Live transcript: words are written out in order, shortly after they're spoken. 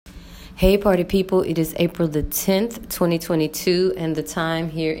Hey party people, it is April the 10th, 2022, and the time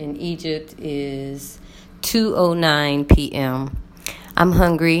here in Egypt is 2:09 p.m. I'm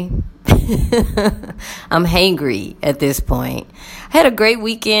hungry. I'm hangry at this point. I had a great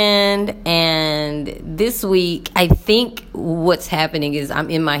weekend, and this week, I think what's happening is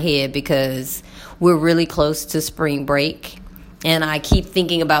I'm in my head because we're really close to spring break, and I keep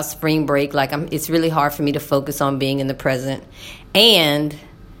thinking about spring break like it's really hard for me to focus on being in the present. And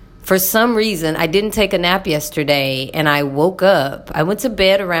for some reason, I didn't take a nap yesterday, and I woke up. I went to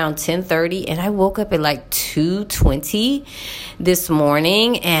bed around 10:30, and I woke up at like 2:20 this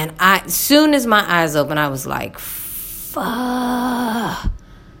morning. And as soon as my eyes opened, I was like, fuck.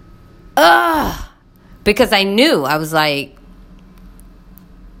 Because I knew, I was like,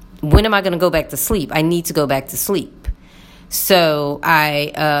 when am I going to go back to sleep? I need to go back to sleep. So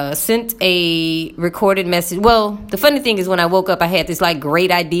I sent a recorded message. Well, the funny thing is when I woke up, I had this like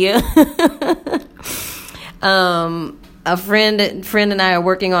great idea. A friend and I are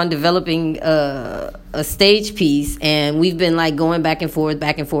working on developing a stage piece, and we've been like going back and forth.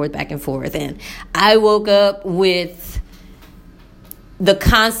 And I woke up with the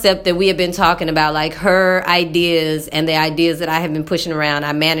concept that we have been talking about, like her ideas and the ideas that I have been pushing around.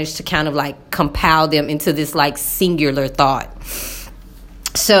 I managed to kind of like compile them into this like singular thought.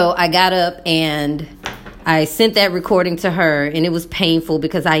 So I got up and I sent that recording to her, and it was painful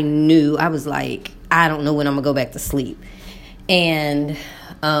because I knew, I was like, I don't know when I'm gonna go back to sleep. And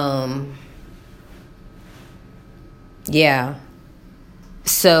yeah.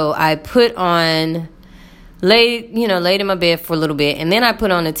 So I put on laid in my bed for a little bit, and then I put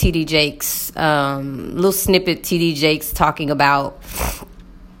on a TD Jakes little snippet. TD Jakes talking about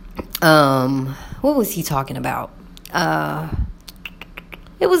what was he talking about?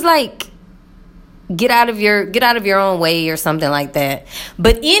 It was like get out of your own way or something like that.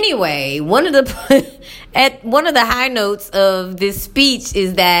 But anyway, one of the high notes of this speech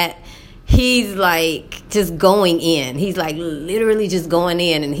is that he's like just going in. He's like literally just going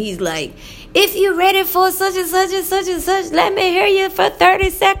in, and he's like, if you're ready for such and such and such and such, let me hear you for 30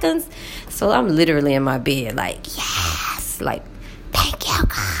 seconds. So I'm literally in my bed like, yes, like, thank you,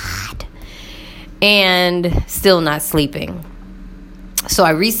 God. And still not sleeping. So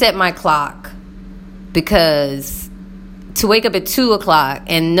I reset my clock because to wake up at 2 o'clock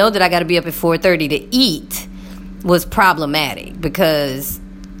and know that I got to be up at 4:30 to eat was problematic, because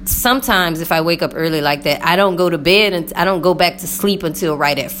sometimes if I wake up early like that, I don't go to bed and I don't go back to sleep until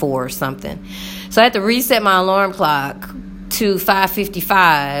right at 4 or something. So I had to reset my alarm clock to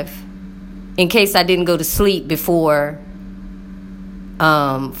 5:55 in case I didn't go to sleep before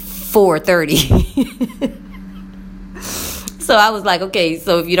 4:30. So I was like, okay,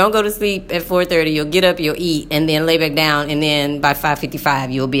 so if you don't go to sleep at 4:30, you'll get up, you'll eat, and then lay back down, and then by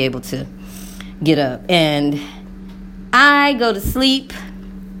 5:55 you'll be able to get up. And I go to sleep,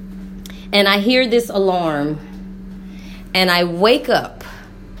 and I hear this alarm, and I wake up,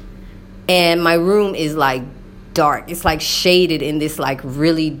 and my room is like dark. It's like shaded in this like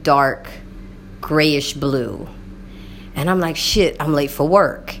really dark grayish blue. And I'm like, shit, I'm late for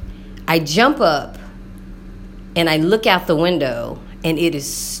work. I jump up, and I look out the window, and it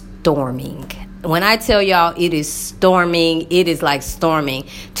is storming. When I tell y'all it is storming, it is like storming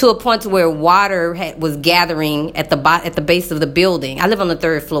to a point to where water was gathering at the base of the building. I live on the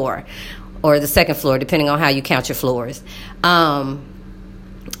 3rd floor. Or the 2nd floor, depending on how you count your floors.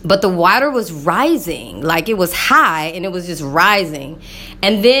 But the water was rising. Like, it was high, and it was just rising.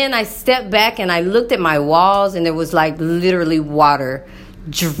 And then I stepped back, and I looked at my walls, and there was, like, literally water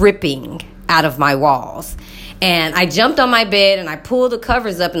dripping out of my walls. And I jumped on my bed, and I pulled the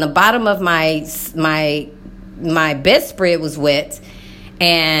covers up, and the bottom of my bedspread was wet.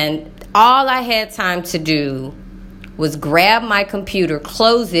 And all I had time to do was grab my computer,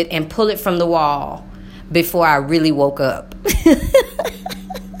 close it, and pull it from the wall before I really woke up.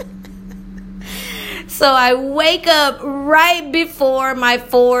 So I wake up right before my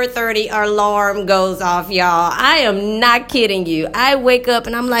 4:30 alarm goes off, y'all. I am not kidding you. I wake up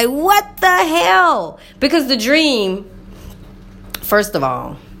and I'm like, what the hell? Because the dream, first of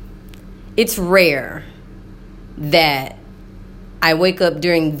all, it's rare that I wake up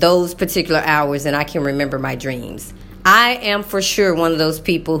during those particular hours and I can remember my dreams. I am for sure one of those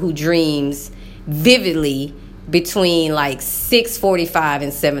people who dreams vividly between like 6:45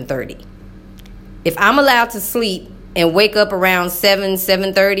 and 7:30. If I'm allowed to sleep and wake up around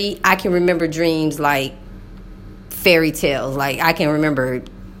 7:30, I can remember dreams like fairy tales. Like, I can remember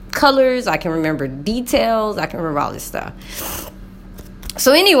colors, I can remember details, I can remember all this stuff.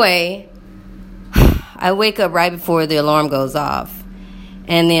 So anyway, I wake up right before the alarm goes off.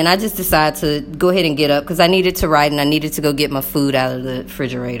 And then I just decided to go ahead and get up because I needed to write and I needed to go get my food out of the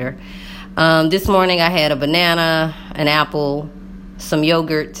refrigerator. This morning I had a banana, an apple, some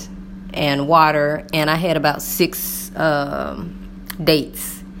yogurt, and water, and I had about 6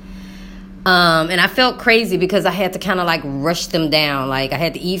 dates. And I felt crazy because I had to kind of like rush them down. Like I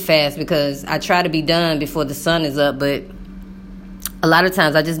had to eat fast because I try to be done before the sun is up, but a lot of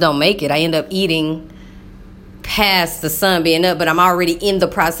times I just don't make it. I end up eating past the sun being up, but I'm already in the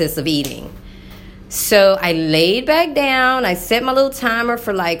process of eating. So I laid back down. I set my little timer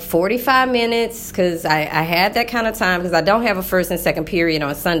for like 45 minutes because I had that kind of time because I don't have a first and second period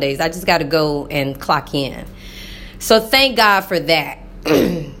on Sundays. I just got to go and clock in. So thank God for that.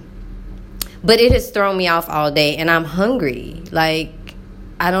 But it has thrown me off all day and I'm hungry. Like,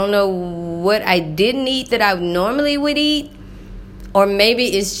 I don't know what I didn't eat that I normally would eat. Or maybe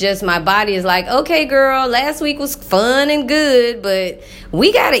it's just my body is like, okay, girl, last week was fun and good, but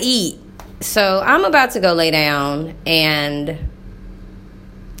we got to eat. So I'm about to go lay down, and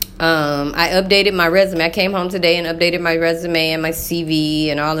I updated my resume. I came home today and updated my resume and my CV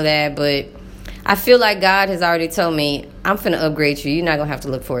and all of that, but I feel like God has already told me, I'm finna upgrade you. You're not gonna have to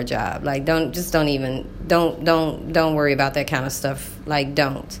look for a job. Like, don't worry about that kind of stuff. Like,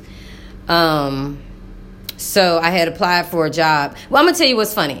 don't. So I had applied for a job. Well, I'm going to tell you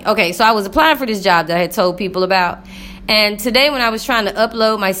what's funny. Okay, so I was applying for this job that I had told people about. And today when I was trying to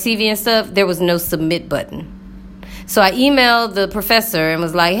upload my CV and stuff, there was no submit button. So I emailed the professor and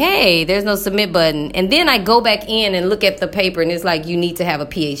was like, hey, there's no submit button. And then I go back in and look at the paper and it's like, you need to have a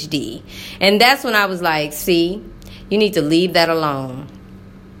PhD. And that's when I was like, see, you need to leave that alone.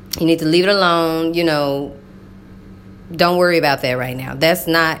 You need to leave it alone. You know, don't worry about that right now. That's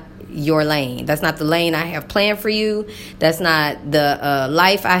not your lane. That's not the lane I have planned for you. That's not the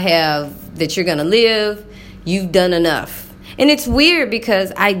life I have that you're gonna live. You've done enough. And it's weird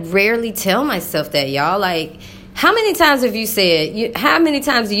because I rarely tell myself that, y'all. Like, how many times have you said, how many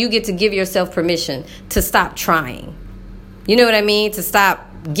times do you get to give yourself permission to stop trying? You know what I mean? To stop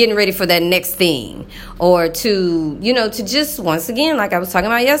getting ready for that next thing, or to, you know, to just, once again, like I was talking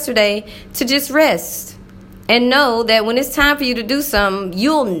about yesterday, to just rest. And know that when it's time for you to do something,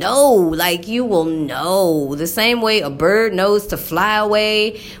 you'll know, like you will know. The same way a bird knows to fly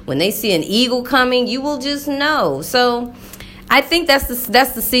away. When they see an eagle coming, you will just know. So I think that's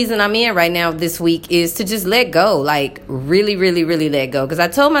the season I'm in right now this week, is to just let go. Like really, really, really let go. Because I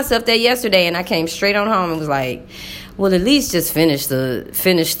told myself that yesterday and I came straight on home and was like, well, at least just finish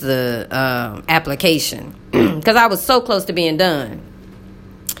the application. Because I was so close to being done.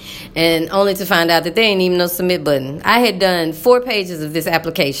 And only to find out that there ain't even no submit button. I had done 4 pages of this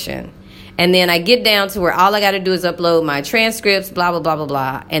application. And then I get down to where all I got to do is upload my transcripts, blah, blah, blah, blah,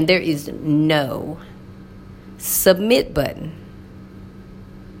 blah. And there is no submit button.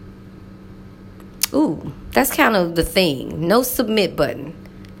 Ooh, that's kind of the thing. No submit button.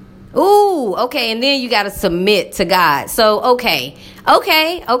 Ooh, okay. And then you got to submit to God. So, okay.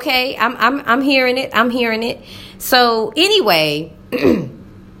 I'm hearing it. So anyway,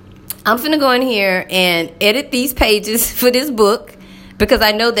 I'm finna go in here and edit these pages for this book because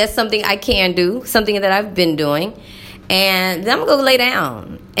I know that's something I can do, something that I've been doing. And then I'm gonna go lay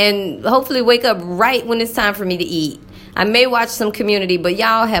down and hopefully wake up right when it's time for me to eat. I may watch some Community, but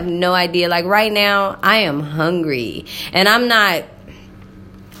y'all have no idea. Like right now, I am hungry and I'm not.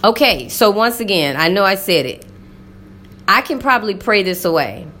 Okay, so once again, I know I said it. I can probably pray this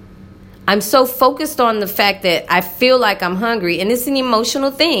away. I'm so focused on the fact that I feel like I'm hungry, and it's an emotional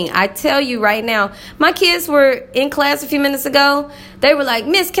thing. I tell you right now, my kids were in class a few minutes ago. They were like,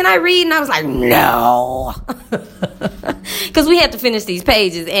 Miss, can I read? And I was like, no. Because we had to finish these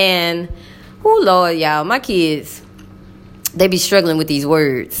pages, and, oh, Lord, y'all, my kids, they be struggling with these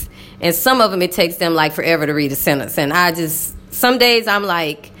words. And some of them, it takes them, like, forever to read a sentence. And some days I'm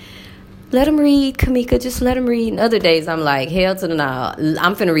like, let them read, Kamika, just let them read. And other days I'm like, hell to the no.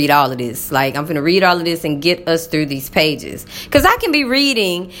 I'm finna read all of this. Like, I'm finna read all of this and get us through these pages. Because I can be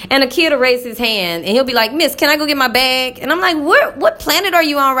reading and a kid will raise his hand and he'll be like, Miss, can I go get my bag? And I'm like, what planet are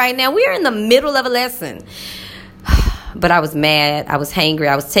you on right now? We're in the middle of a lesson. But I was mad. I was hangry.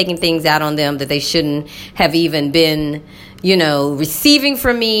 I was taking things out on them that they shouldn't have even been, you know, receiving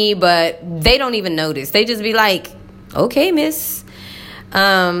from me. But they don't even notice. They just be like, okay, miss.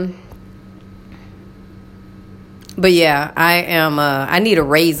 But yeah, I need a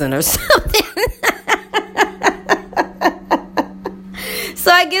raisin or something. So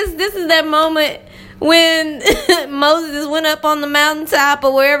I guess this is that moment when Moses went up on the mountaintop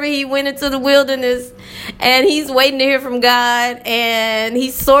or wherever he went into the wilderness And he's waiting to hear from God, and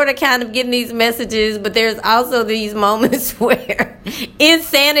he's sort of kind of getting these messages, but there's also these moments where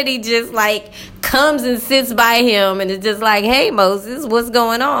insanity just like comes and sits by him, and it's just like, hey, Moses, what's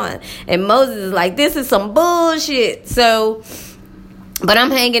going on? And Moses is like, this is some bullshit. So, but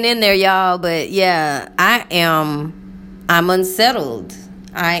I'm hanging in there, y'all. But yeah, I'm unsettled.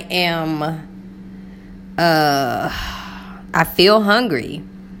 I feel hungry.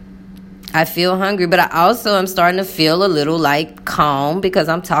 But I also am starting to feel a little like calm because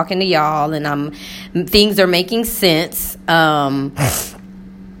I'm talking to y'all and things are making sense. I'm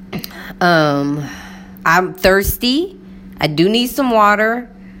thirsty. I do need some water,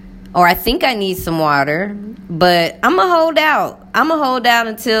 or I think I need some water, but I'm gonna hold out.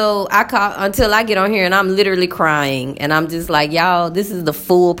 Until I get on here and I'm literally crying, and I'm just like, y'all, this is the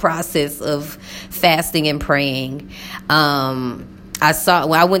full process of fasting and praying. When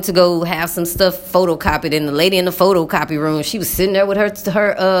I went to go have some stuff photocopied, and the lady in the photocopy room, she was sitting there with her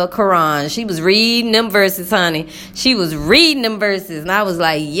Quran. She was reading them verses, honey. She was reading them verses. And I was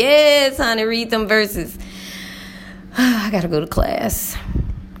like, yes, honey, read them verses. I got to go to class.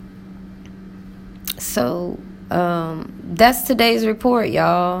 So, that's today's report,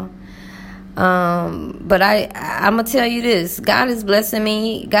 y'all. But I'm gonna tell you this: God is blessing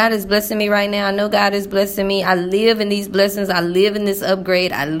me. God is blessing me right now. I know God is blessing me. I live in these blessings. I live in this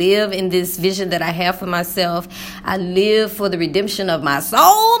upgrade. I live in this vision that I have for myself. I live for the redemption of my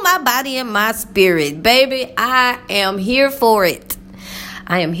soul, my body, and my spirit. Baby, I am here for it.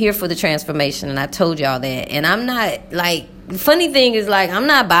 I am here for the transformation, and I told y'all that. And I'm not, like, funny thing is, like, I'm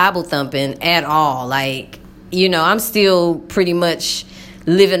not Bible thumping at all. Like, you know, I'm still pretty much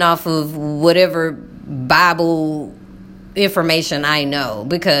living off of whatever Bible information I know,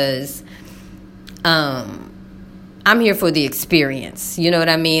 because I'm here for the experience. You know what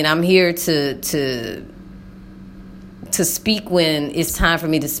I mean? I'm here to speak when it's time for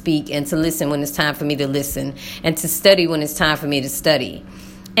me to speak, and to listen when it's time for me to listen, and to study when it's time for me to study.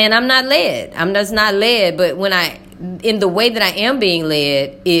 And I'm not led. I'm just not led, but in the way that I am being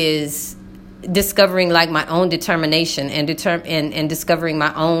led is discovering, like, my own determination and discovering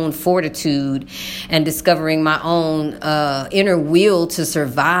my own fortitude, and discovering my own inner will to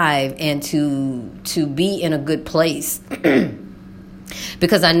survive and to be in a good place.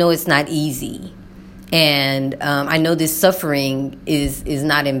 Because I know it's not easy. And I know this suffering is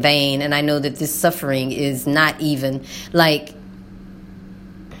not in vain. And I know that this suffering is not even, like,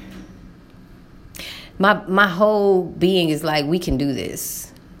 my whole being is like, we can do this.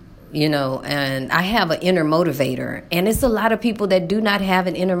 You know, and I have an inner motivator, and it's a lot of people that do not have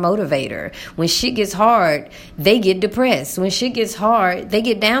an inner motivator. When shit gets hard, they get depressed. When shit gets hard, they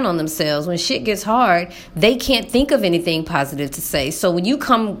get down on themselves. When shit gets hard, they can't think of anything positive to say. So when you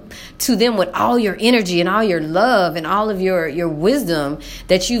come to them with all your energy and all your love and all of your wisdom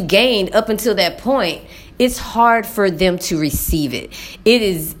that you've gained up until that point, it's hard for them to receive it. It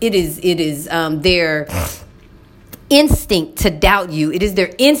is their instinct to doubt you. It is their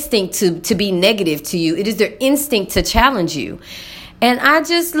instinct to be negative to you. It is their instinct to challenge you. And I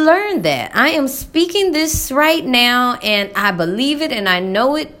just learned that. I am speaking this right now, and I believe it, and I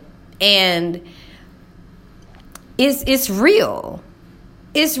know it, and it's real.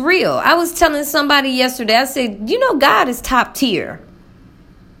 It's real. I was telling somebody yesterday, I said, you know, God is top tier.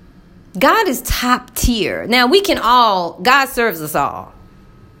 God is top tier. Now, God serves us all.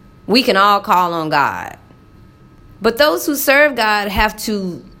 We can all call on God. But those who serve God have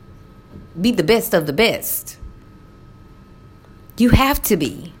to be the best of the best. You have to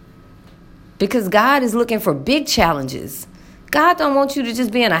be. Because God is looking for big challenges. God don't want you to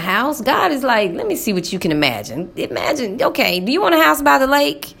just be in a house. God is like, let me see what you can imagine. Imagine, okay, do you want a house by the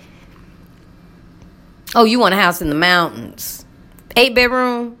lake? Oh, you want a house in the mountains.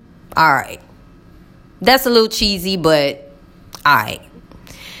 8-bedroom? All right. That's a little cheesy, but all right.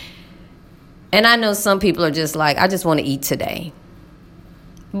 And I know some people are just like, I just want to eat today.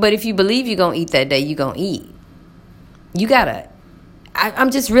 But if you believe you're going to eat that day, you're going to eat. You got to.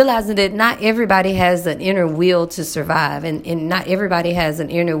 I'm just realizing that not everybody has an inner will to survive. And not everybody has an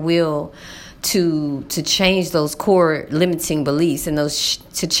inner will to change those core limiting beliefs and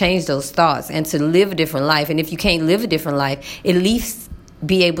to change those thoughts and to live a different life. And if you can't live a different life, at least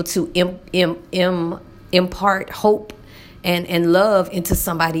be able to impart hope and love into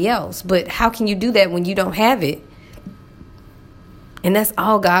somebody else. But how can you do that when you don't have it? And that's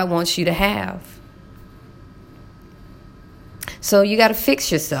all God wants you to have. So you got to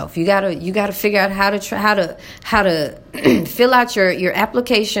fix yourself. You got to figure out how to fill out your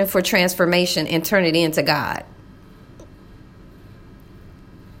application for transformation and turn it into God.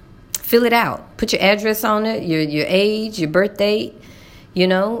 Fill it out. Put your address on it, your age, your birth date,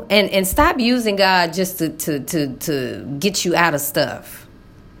 and stop using God just to get you out of stuff.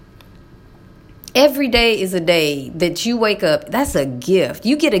 Every day is a day that you wake up. That's a gift.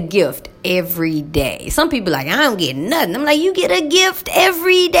 You get a gift every day. Some people are like, I don't get nothing. I'm like, you get a gift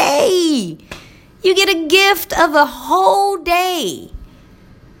every day. You get a gift of a whole day.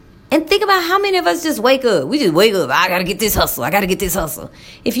 And think about how many of us just wake up. We just wake up. I got to get this hustle. I got to get this hustle.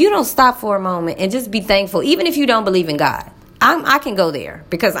 If you don't stop for a moment and just be thankful, even if you don't believe in God, I can go there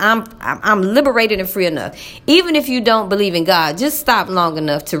because I'm liberated and free enough. Even if you don't believe in God, just stop long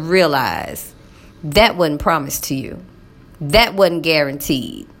enough to realize that wasn't promised to you. That wasn't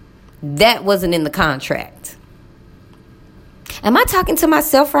guaranteed. That wasn't in the contract. Am I talking to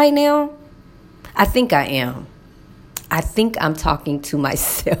myself right now? I think I am. I think I'm talking to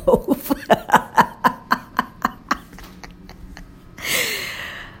myself.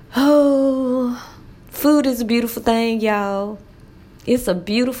 Oh, food is a beautiful thing, y'all. It's a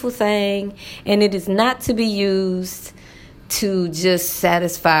beautiful thing, and it is not to be used to just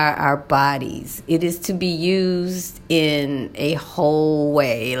satisfy our bodies. It is to be used in a whole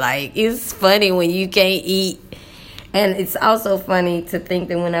way. Like, it's funny when you can't eat. And it's also funny to think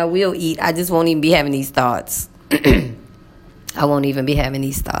that when I will eat, I just won't even be having these thoughts. I won't even be having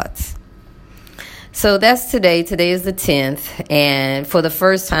these thoughts. So that's today. Today is the 10th. And for the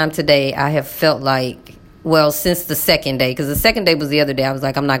first time today, I have felt like, well, since the second day, because the second day was the other day, I was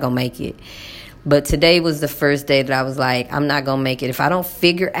like, I'm not going to make it. But today was the first day that I was like, I'm not going to make it. If I don't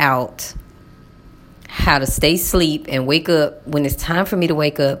figure out how to stay asleep and wake up when it's time for me to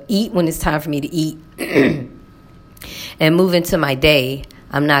wake up, eat when it's time for me to eat, and move into my day,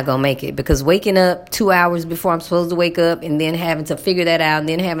 I'm not going to make it. Because waking up 2 hours before I'm supposed to wake up and then having to figure that out and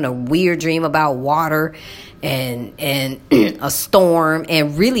then having a weird dream about water and a storm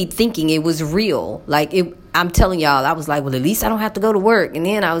and really thinking it was real. Like, I'm telling y'all, I was like, well, at least I don't have to go to work. And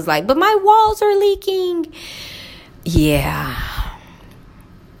then I was like, but my walls are leaking. Yeah.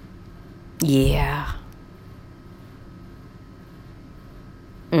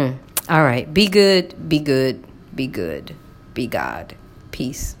 All right. Be good. Be good. Be good. Be God.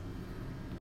 Peace.